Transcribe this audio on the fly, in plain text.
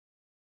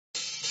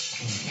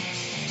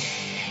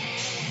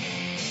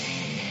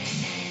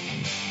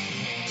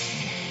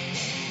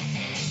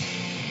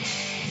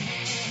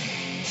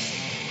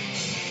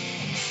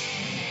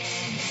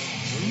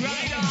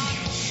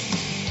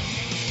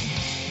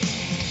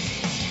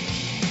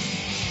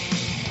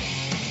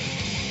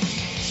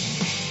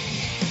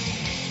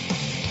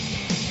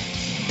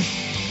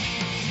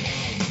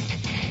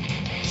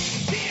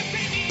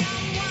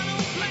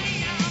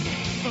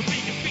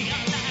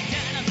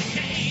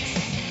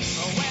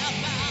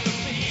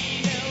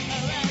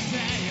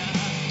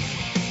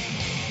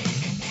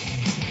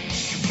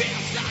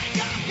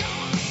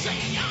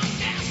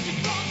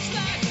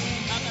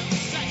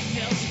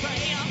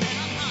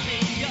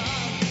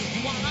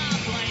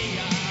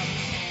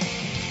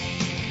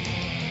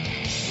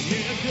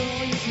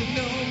girl, you should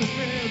know me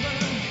better.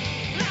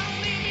 Don't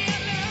leave me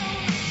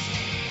alone.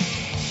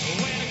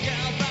 When a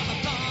girl from a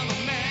thorn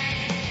of man,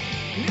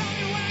 the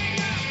only way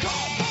I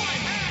call boy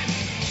man.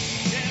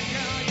 Yeah,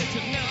 girl, you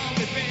should know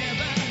me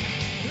better.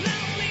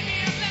 Don't leave me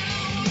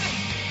alone.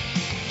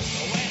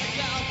 When a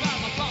girl from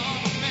a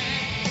thorn of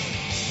man,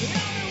 the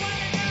only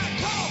way I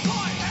call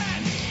boy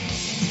man.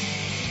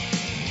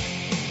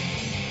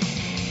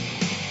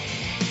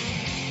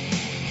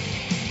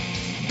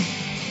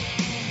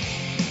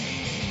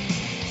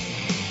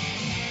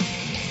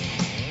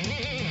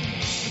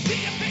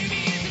 Dear baby,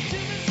 is it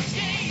too much to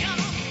stay on?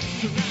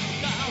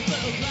 Surrounded by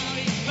the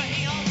cloudy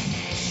veil,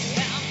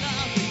 I'm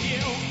loving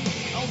you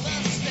on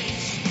the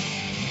stage.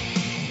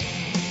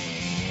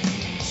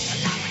 I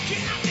love a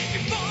kid I did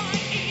before I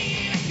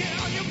eat a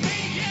girl. You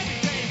make every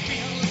day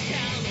feel like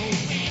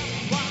Halloween.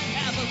 Why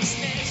haven't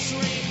snakes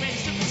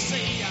remains to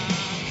see ya?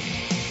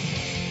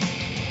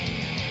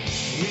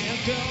 Yeah,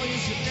 girl, you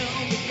should know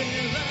me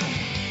better.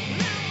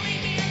 Don't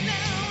leave me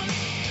alone.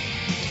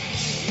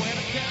 When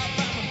a girl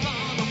from a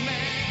thorn of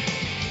man,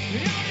 the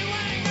only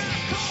way I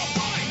call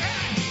boy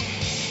man.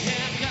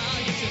 Yeah, girl,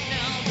 you should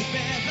know me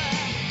better.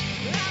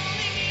 Don't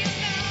leave me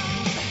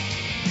alone.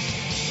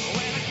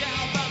 When a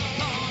girl from a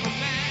thorn of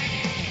man,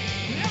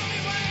 the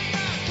only way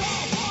I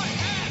call boy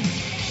man.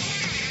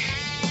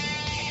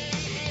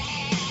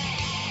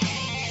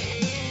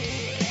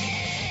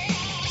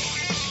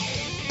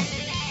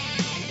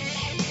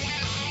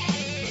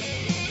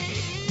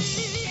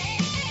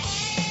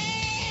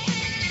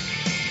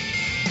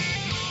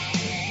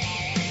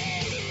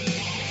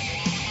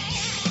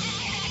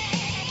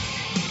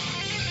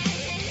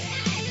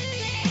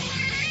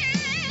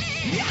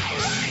 Yeah,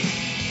 right.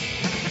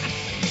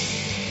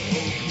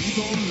 Oh, keep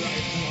on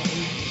right,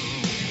 honey.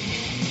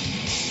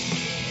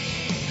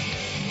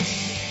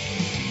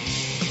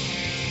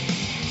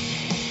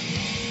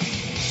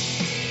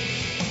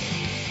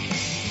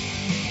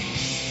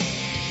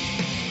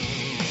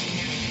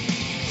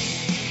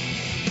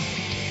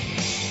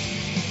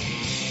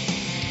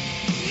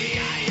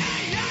 Yeah,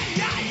 yeah, yeah,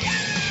 yeah, yeah.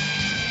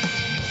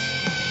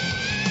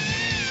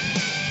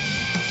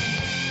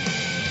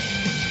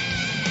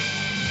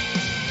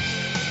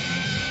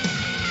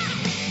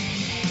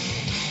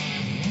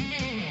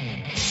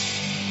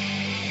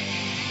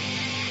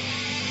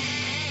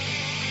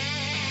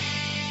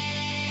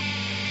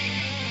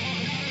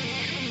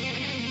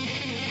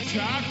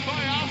 Tag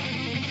fire.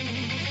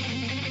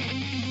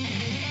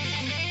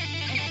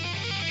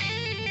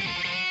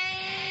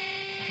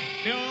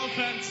 Ja,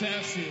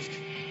 fantastisk.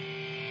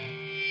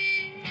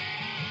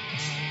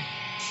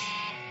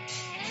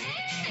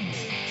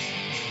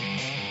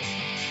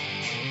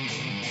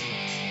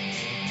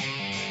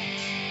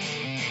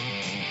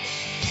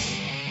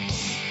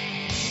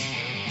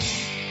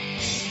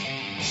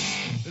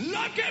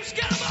 Love keeps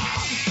coming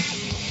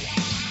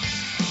on.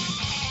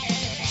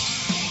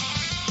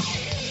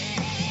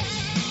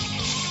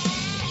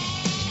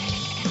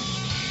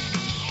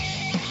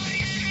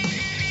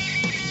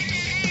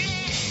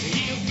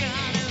 You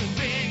got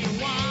everything you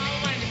want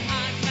when your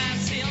high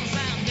class heels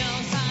and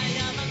goes high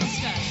up in the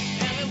sky.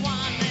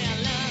 Everyone they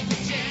love the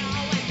jail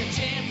when you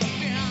chip the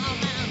film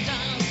and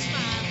don't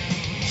smile.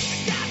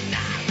 Got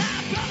another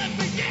bullet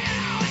for you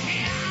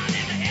here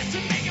in the head to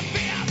make you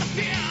feel the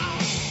feel.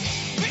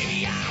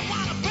 Baby, I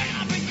wanna burn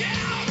up for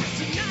you.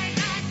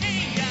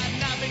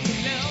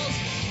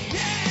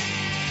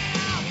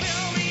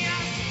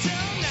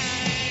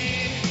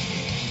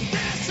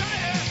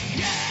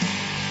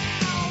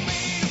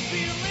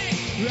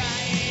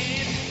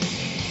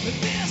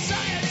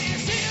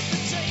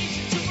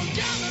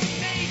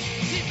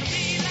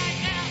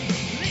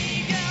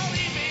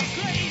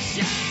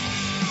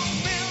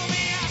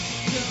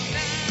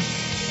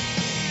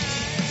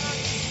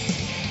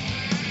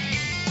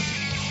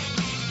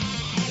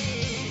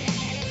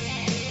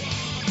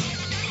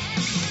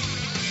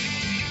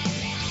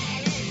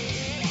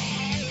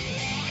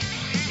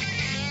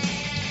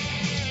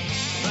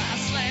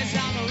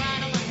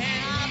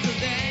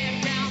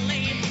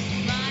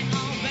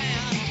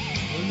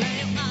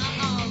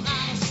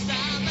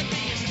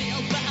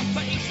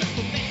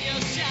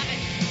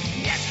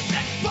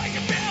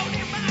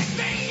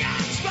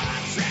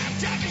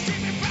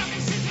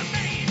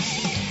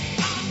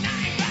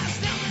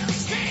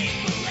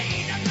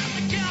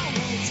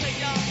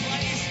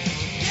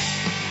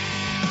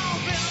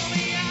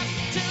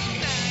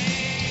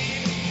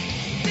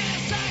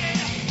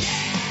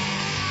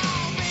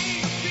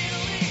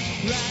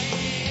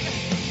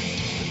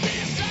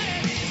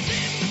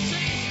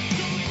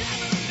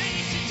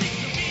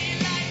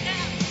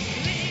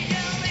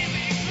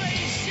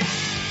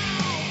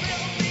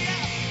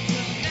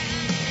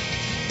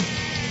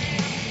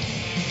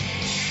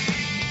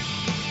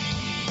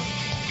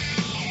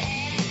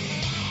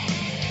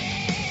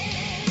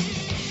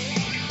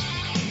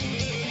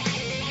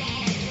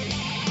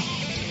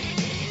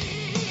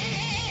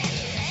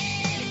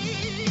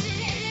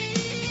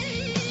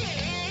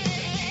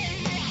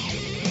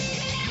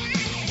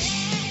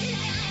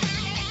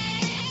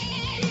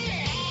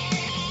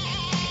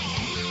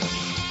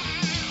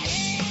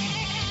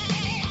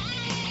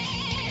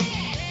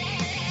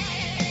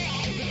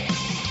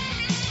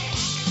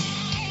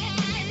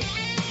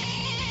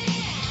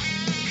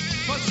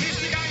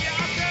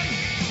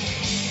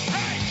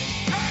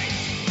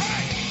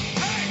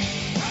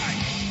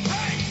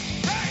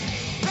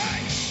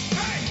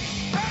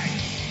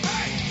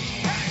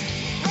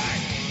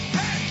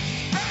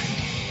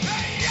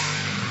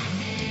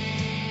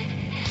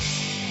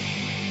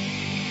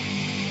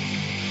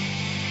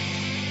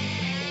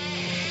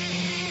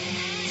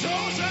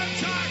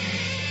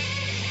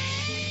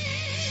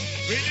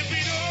 Vil det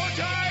blive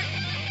Overdrive?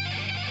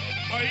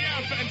 Og I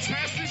er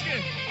fantastiske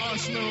og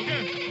smukke.